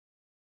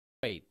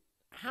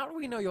how do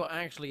we know you're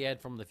actually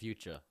Ed from the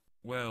future?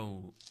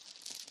 Well,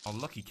 our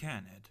lucky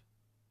can, Ed.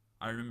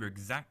 I remember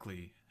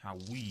exactly how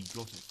we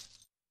got it.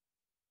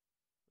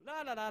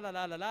 La la la la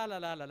la la la la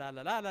la la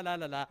la la la la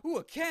la la. Ooh,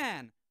 a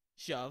can!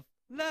 Shove.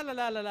 La la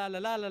la la la la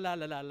la la la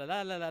la la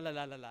la la la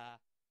la la la.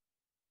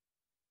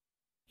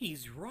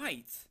 He's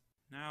right.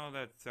 Now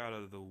that's out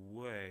of the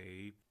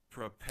way,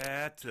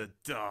 prepare to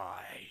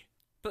die.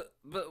 But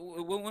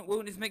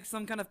won't this make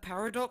some kind of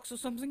paradox or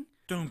something?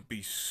 Don't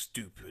be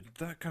stupid.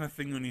 That kind of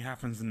thing only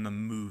happens in the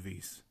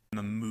movies. In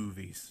the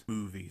movies.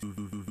 Movies.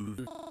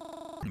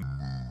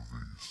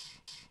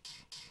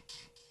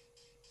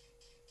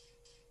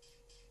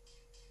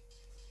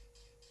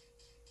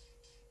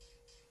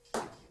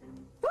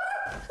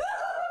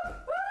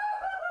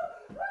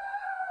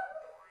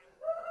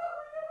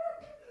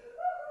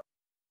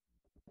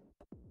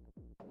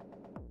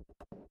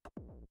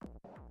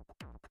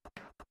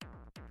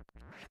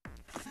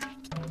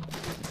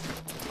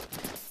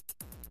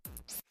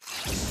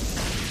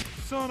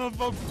 Son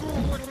of a...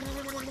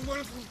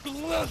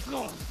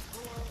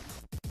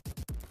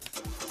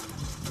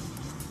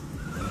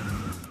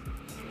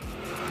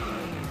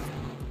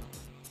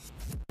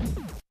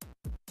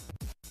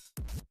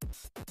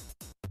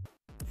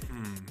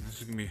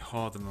 This is gonna be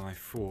harder than I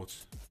thought.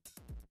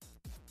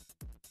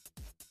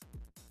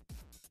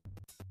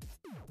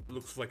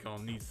 Looks like I'll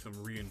need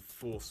some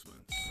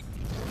reinforcements.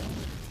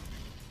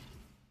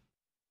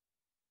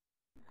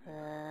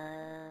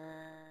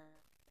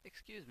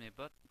 Excuse me,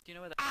 but do you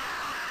know where the—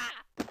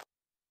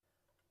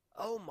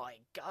 Oh my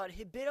god,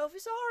 he bit off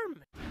his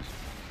arm!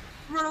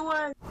 Run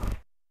away!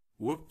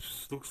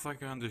 Whoops, looks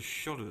like I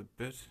undershot it a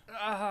bit.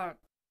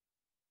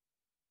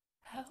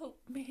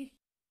 Help me.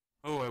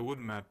 Oh, I would,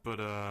 Matt, but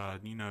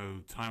you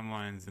know,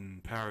 timelines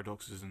and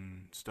paradoxes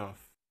and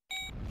stuff.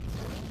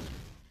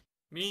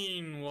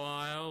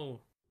 Meanwhile...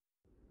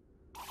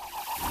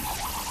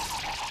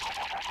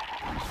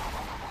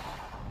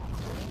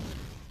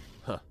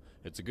 Huh,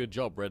 it's a good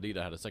job Red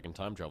Leader had a second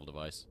time travel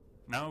device.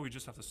 Now we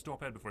just have to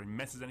stop Ed before he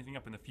messes anything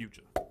up in the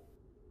future.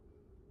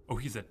 Oh,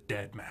 he's a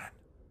dead man.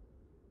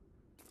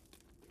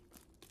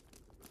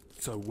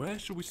 So where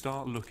should we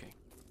start looking?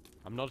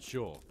 I'm not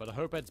sure, but I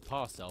hope Ed's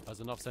past self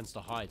has enough sense to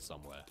hide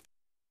somewhere.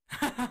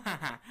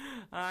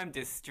 I'm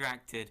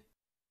distracted.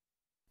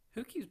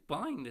 Who keeps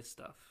buying this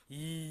stuff?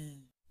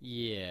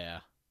 Yeah,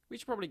 we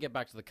should probably get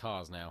back to the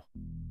cars now.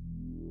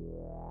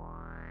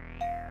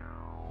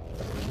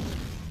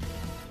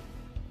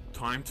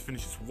 Time to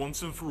finish this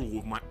once and for all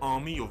with my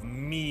army of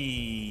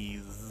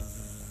me's.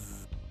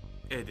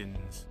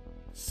 Eddins.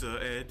 Sir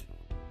Ed,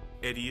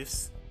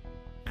 Eddius,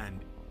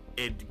 and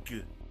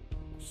Edg.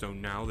 So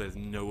now there's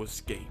no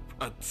escape.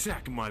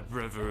 Attack, my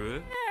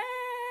brother!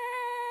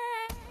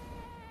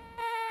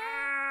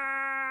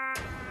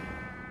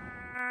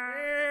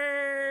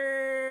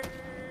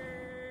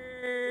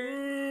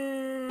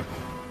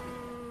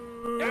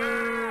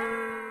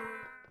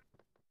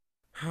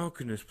 How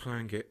can this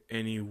plan get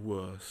any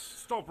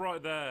worse? Stop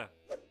right there!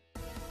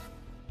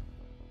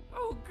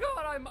 Oh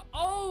god, I'm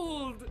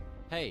old!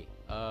 Hey,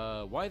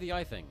 why the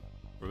eye thing?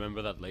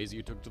 Remember that laser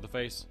you took to the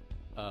face?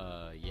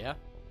 Yeah?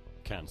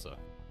 Cancer.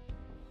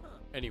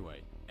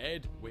 Anyway,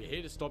 Ed, we're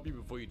here to stop you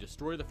before you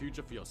destroy the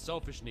future for your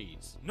selfish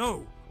needs.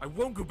 No! I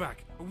won't go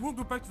back! I won't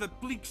go back to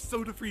that bleak,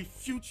 soda-free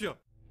future!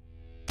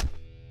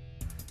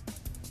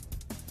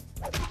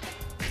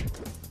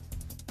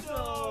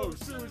 No,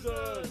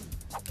 Susan!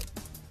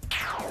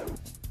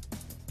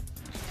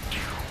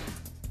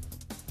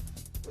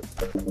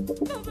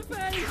 Not the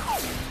face!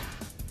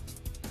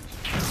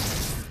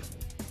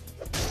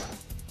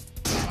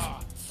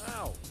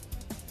 Ow!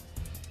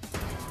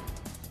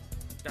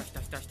 Dash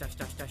dash dash dash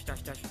dash dash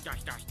dash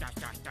dash dash dash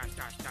dash dash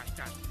dash dash dash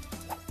dash.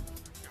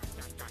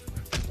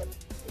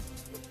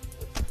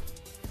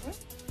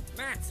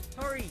 Matt,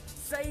 hurry!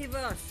 Save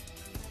us!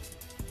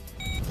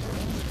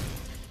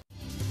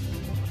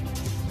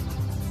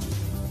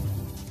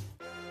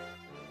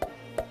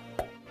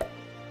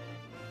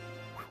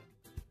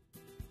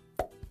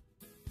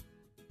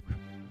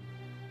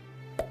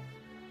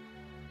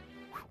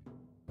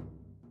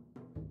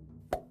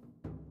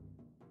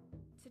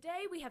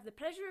 Today we have the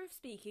pleasure of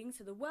speaking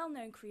to the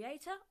well-known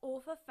creator,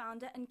 author,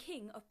 founder and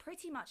king of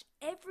pretty much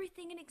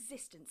everything in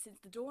existence since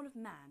the dawn of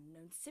man,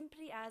 known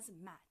simply as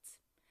Matt.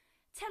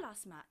 Tell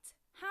us, Matt,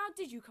 how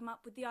did you come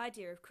up with the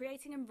idea of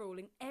creating and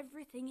ruling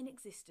everything in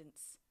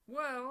existence?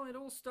 Well, it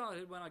all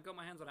started when I got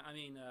my hands on it.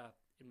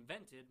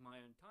 Invented my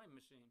own time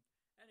machine.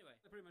 Anyway,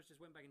 I pretty much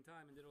just went back in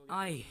time and did all the—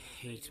 I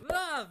hate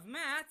Love,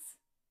 Matt!